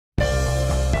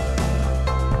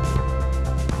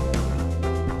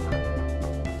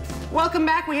Welcome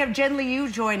back. We have Jen Liu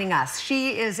joining us.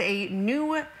 She is a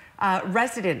new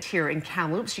resident here in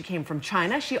Kamloops. She came from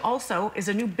China. She also is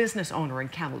a new business owner in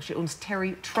Kamloops. She owns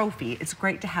Terry Trophy. It's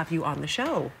great to have you on the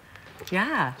show.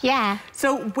 Yeah. Yeah.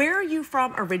 So where are you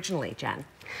from originally, Jen?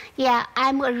 Yeah,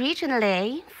 I'm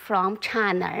originally from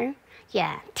China.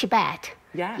 Yeah, Tibet.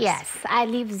 Yes. Yes, I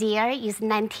live there is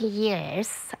 19 years.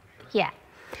 Yeah.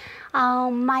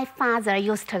 My father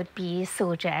used to be a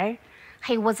soldier.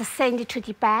 He was sent to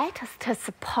Tibet to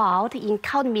support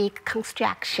economic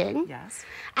construction. Yes.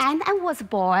 And I was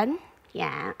born,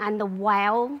 yeah, and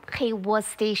while he was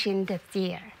stationed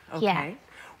there. Okay. Yeah.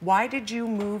 Why did you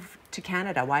move to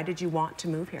Canada? Why did you want to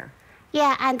move here?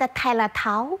 Yeah, and Tyler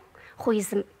Tao, who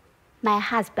is my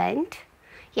husband,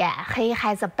 yeah, he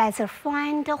has a best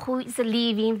friend who is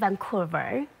living in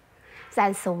Vancouver.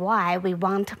 That's why we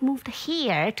want to move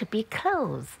here to be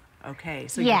close. Okay,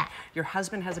 so yeah. your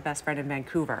husband has a best friend in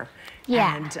Vancouver.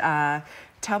 Yeah. And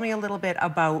tell me a little bit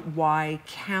about why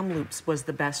Kamloops was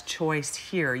the best choice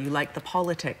here. You like the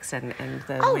politics and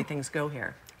the way things go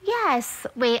here. Yes,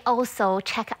 we also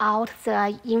check out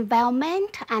the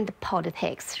environment and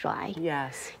politics, right?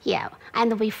 Yes. Yeah,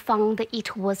 and we found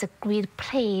it was a great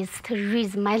place to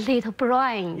raise my little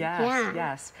brain. Yes, yeah.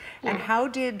 yes. Yeah. And how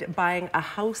did buying a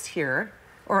house here,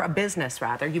 or a business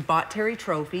rather, you bought Terry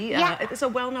Trophy. Yeah. It's a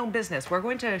well-known business. We're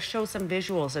going to show some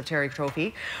visuals of Terry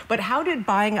Trophy. But how did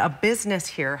buying a business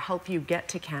here help you get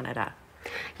to Canada?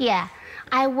 Yeah,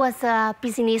 I was a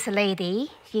business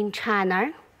lady in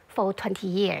China for 20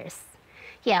 years.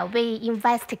 Yeah, we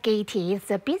investigated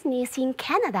the business in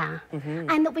Canada,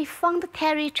 and we found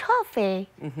Terry Trophy.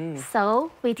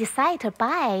 So we decided to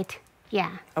buy it.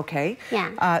 Yeah. Okay.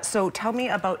 Yeah. So tell me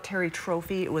about Terry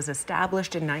Trophy. It was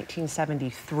established in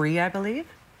 1973, I believe.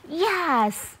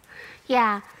 Yes.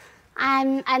 Yeah.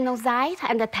 I know that,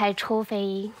 and the Terry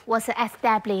Trophy was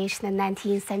established in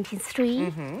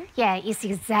 1973. Yeah, it's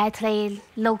exactly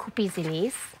local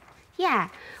business. Yeah,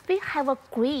 we have a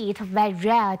great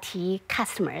variety of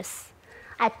customers.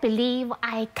 I believe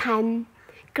I can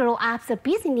grow up the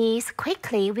business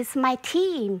quickly with my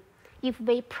team if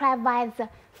we provide the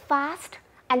fast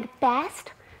and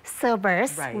best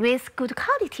service with good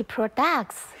quality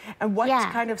products. And what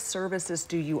kind of services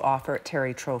do you offer at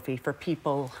Terry Trophy for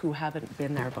people who haven't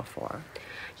been there before?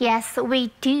 Yes,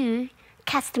 we do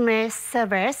customer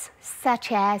service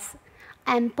such as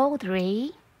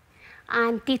embroidery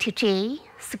and DTG,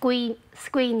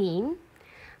 screening,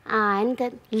 and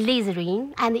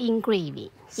lasering and engraving.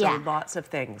 So lots of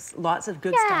things, lots of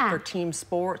good stuff for team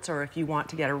sports, or if you want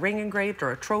to get a ring engraved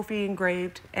or a trophy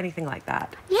engraved, anything like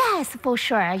that. Yes, for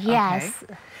sure, yes.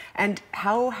 Okay. And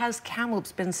how has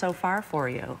Kamloops been so far for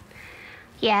you?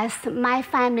 Yes, my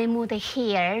family moved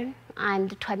here in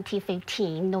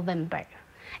 2015, November.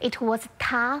 It was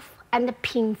tough and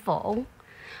painful.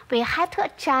 We had to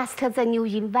adjust to the new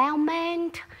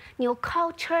environment, new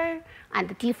culture,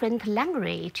 and different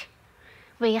language.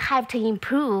 We have to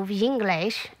improve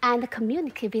English and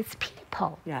communicate with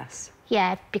people. Yes.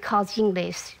 Yeah, because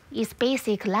English is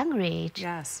basic language.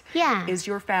 Yes. Yeah. Is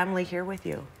your family here with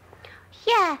you?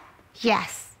 Yeah,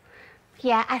 yes.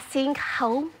 Yeah, I think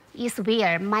home is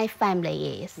where my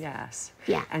family is. Yes.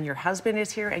 Yeah. And your husband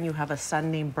is here, and you have a son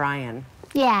named Brian.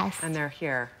 Yes. And they're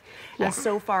here. Yeah. And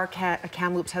so far,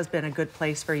 Kamloops has been a good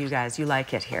place for you guys. You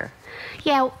like it here?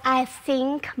 Yeah, I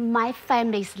think my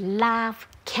families love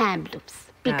Kamloops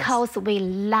because we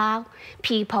love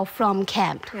people from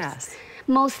Kamloops. Yes.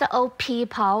 Most old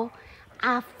people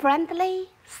are friendly,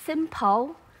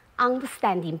 simple,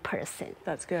 understanding person.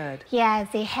 That's good. Yeah,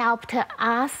 they helped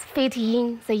us fit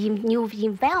in the new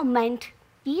environment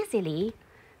easily.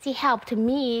 They helped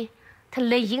me to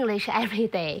learn English every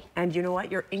day. And you know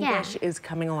what? Your English is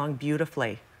coming along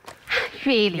beautifully.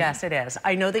 Really? Yes, it is.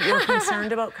 I know that you're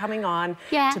concerned about coming on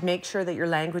to make sure that your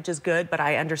language is good, but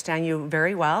I understand you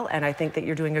very well, and I think that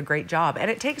you're doing a great job.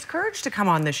 And it takes courage to come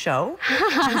on this show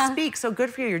to speak, so good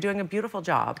for you. You're doing a beautiful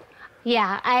job.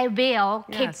 Yeah, I will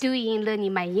keep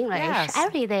learning my English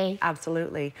every day.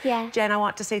 Absolutely. Yeah. Jen, I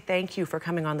want to say thank you for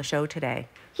coming on the show today.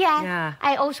 Yeah.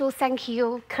 I also thank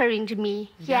you encouraging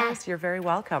me. Yes, you're very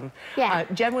welcome. Yeah.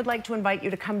 Jen would like to invite you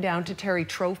to come down to Terry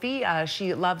Trophy.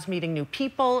 She loves meeting new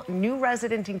people, new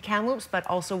resident in Kamloops, but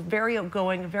also very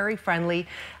outgoing, very friendly.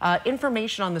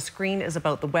 Information on the screen is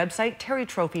about the website,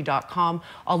 terrytrophy.com,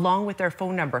 along with their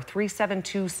phone number,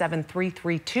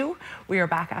 372-7332. We are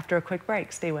back after a quick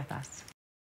break. Stay with us.